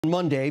On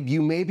Monday,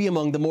 you may be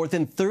among the more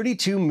than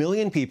 32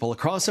 million people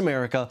across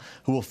America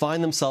who will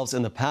find themselves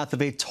in the path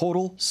of a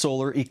total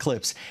solar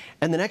eclipse.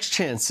 And the next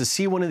chance to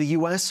see one in the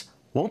U.S.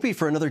 won't be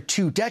for another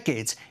 2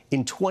 decades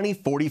in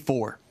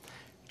 2044.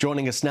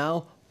 Joining us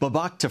now,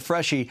 Babak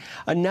Tafreshi,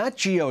 a Nat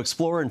Geo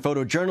explorer and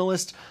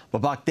photojournalist.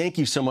 Babak, thank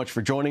you so much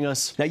for joining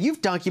us. Now,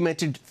 you've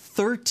documented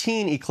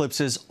 13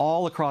 eclipses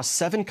all across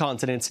 7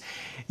 continents,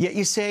 yet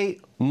you say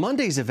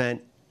Monday's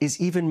event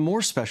is even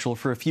more special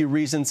for a few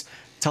reasons.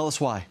 Tell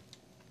us why.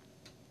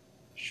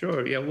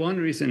 Sure. Yeah, one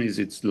reason is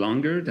it's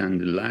longer than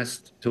the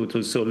last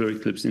total solar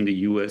eclipse in the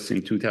U.S.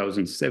 in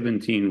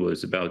 2017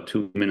 was about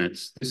 2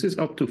 minutes. This is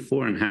up to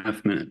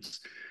 4.5 minutes,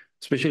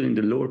 especially in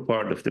the lower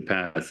part of the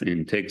path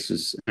in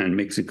Texas and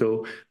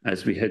Mexico.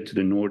 As we head to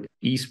the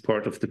northeast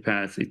part of the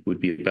path, it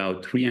would be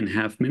about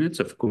 3.5 minutes,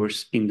 of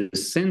course, in the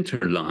center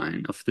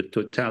line of the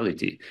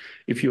totality.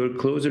 If you're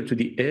closer to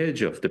the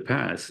edge of the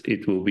path,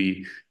 it will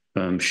be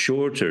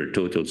shorter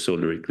total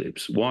solar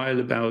eclipse, while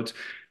about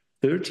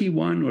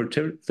 31 or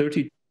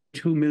 32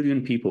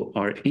 million people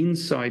are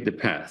inside the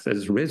path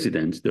as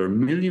residents. There are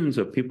millions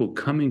of people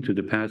coming to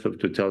the path of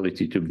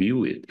totality to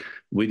view it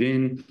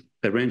within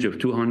a range of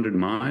 200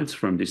 miles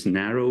from this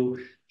narrow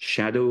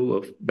shadow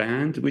of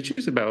band, which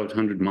is about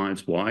 100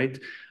 miles wide.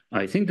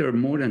 I think there are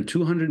more than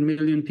 200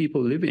 million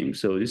people living.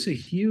 So it's a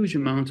huge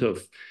amount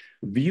of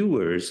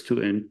viewers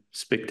to a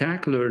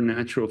spectacular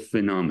natural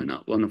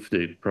phenomena, one of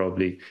the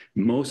probably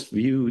most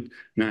viewed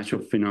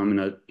natural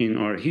phenomena in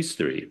our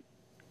history.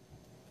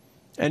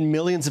 And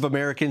millions of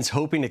Americans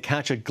hoping to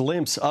catch a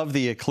glimpse of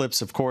the eclipse,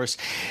 of course.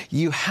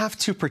 You have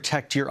to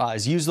protect your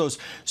eyes. Use those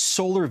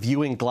solar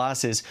viewing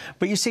glasses.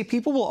 But you say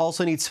people will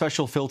also need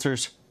special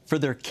filters for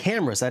their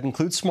cameras. That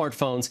includes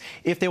smartphones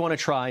if they want to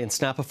try and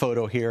snap a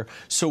photo here.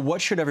 So what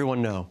should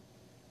everyone know?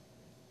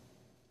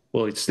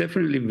 Well, it's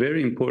definitely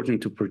very important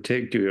to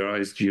protect your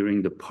eyes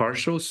during the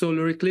partial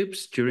solar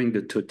eclipse. During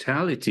the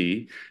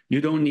totality,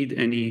 you don't need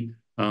any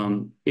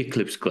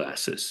eclipse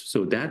glasses.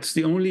 So that's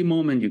the only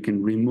moment you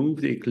can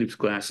remove the eclipse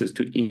glasses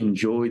to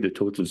enjoy the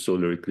total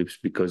solar eclipse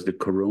because the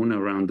corona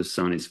around the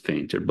sun is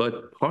fainter.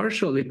 But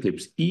partial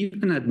eclipse,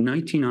 even at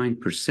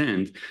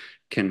 99%,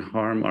 can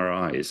harm our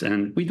eyes.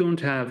 And we don't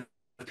have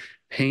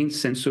paint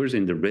sensors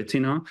in the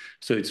retina,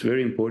 so it's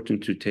very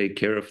important to take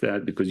care of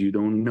that because you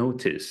don't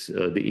notice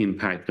the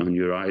impact on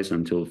your eyes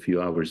until a few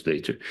hours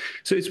later.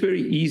 So it's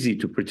very easy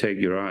to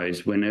protect your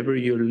eyes. Whenever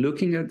you're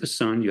looking at the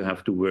sun, you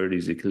have to wear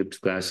these eclipse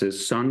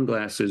glasses.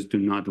 Sunglasses do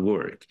not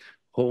work.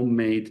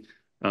 Homemade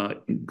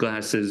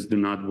glasses do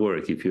not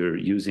work. If you're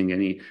using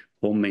any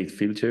homemade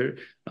filter,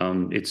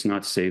 it's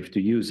not safe to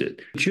use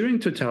it. During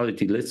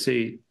totality, let's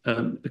say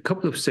a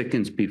couple of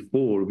seconds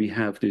before, we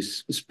have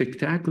this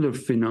spectacular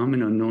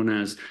phenomenon known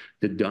as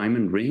the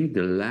diamond ring.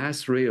 The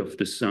last ray of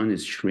the sun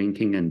is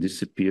shrinking and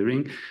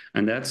disappearing.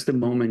 And that's the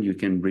moment you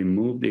can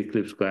remove the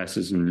eclipse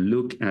glasses and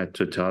look at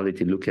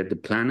totality, look at the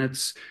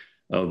planets,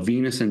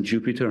 Venus and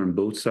Jupiter on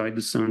both sides of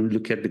the sun,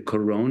 look at the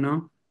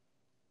corona,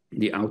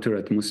 the outer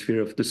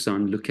atmosphere of the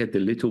sun, look at the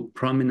little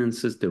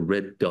prominences, the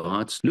red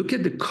dots, look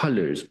at the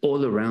colors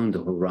all around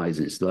the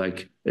horizons,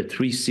 like a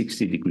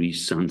 360-degree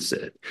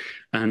sunset.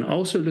 And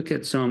also look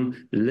at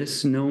some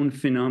less known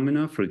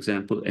phenomena. For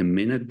example, a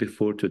minute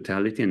before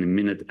totality and a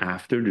minute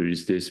after, there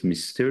is this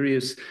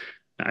mysterious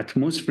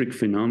atmospheric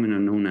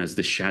phenomenon known as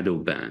the shadow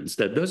bands.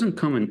 That doesn't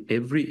come in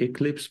every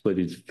eclipse, but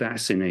it's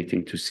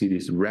fascinating to see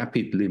these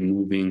rapidly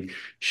moving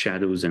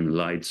shadows and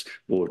lights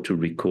or to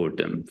record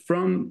them.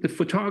 From the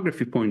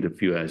photography point of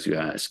view, as you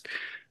asked,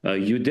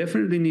 you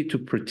definitely need to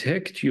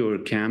protect your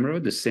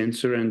camera, the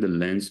sensor and the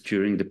lens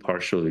during the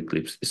partial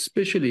eclipse,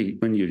 especially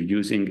when you're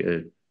using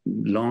a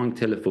long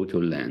telephoto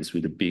lens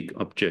with a big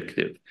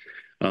objective.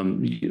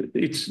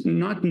 It's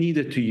not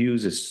needed to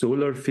use a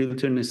solar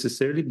filter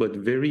necessarily, but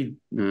very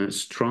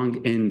strong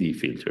ND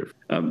filter.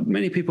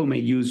 Many people may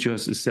use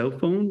just a cell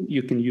phone.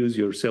 You can use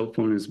your cell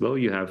phone as well.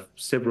 You have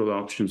several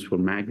options for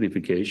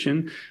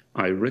magnification.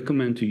 I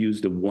recommend to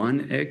use the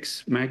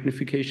 1x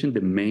magnification.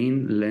 The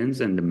main lens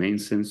and the main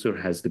sensor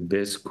has the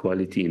best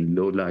quality in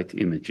low light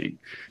imaging.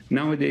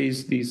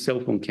 Nowadays, these cell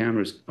phone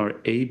cameras are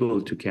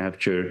able to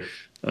capture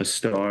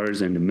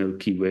stars and the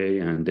Milky Way,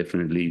 and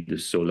definitely the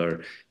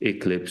solar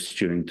eclipse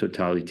during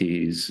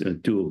totality is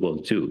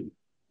doable too.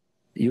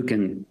 You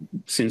can,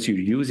 since you're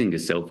using a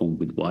cell phone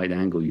with wide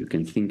angle, you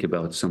can think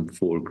about some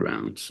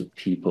foregrounds,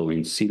 people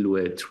in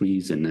silhouette,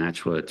 trees, a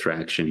natural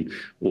attraction,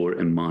 or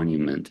a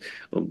monument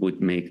would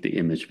make the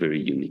image very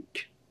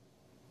unique.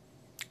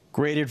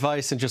 Great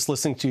advice, and just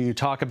listening to you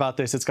talk about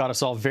this, it's got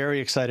us all very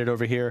excited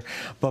over here.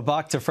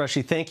 Babak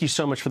Tafreshi, thank you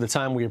so much for the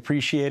time. We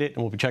appreciate it,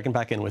 and we'll be checking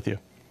back in with you.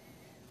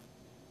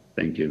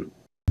 Thank you.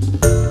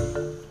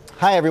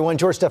 Hi, everyone.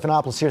 George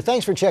Stephanopoulos here.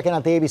 Thanks for checking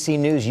out the ABC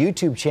News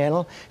YouTube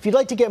channel. If you'd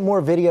like to get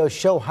more videos,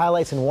 show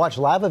highlights, and watch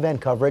live event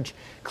coverage,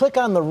 click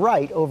on the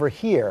right over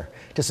here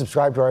to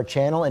subscribe to our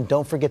channel. And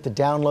don't forget to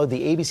download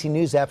the ABC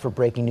News app for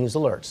breaking news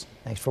alerts.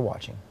 Thanks for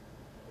watching.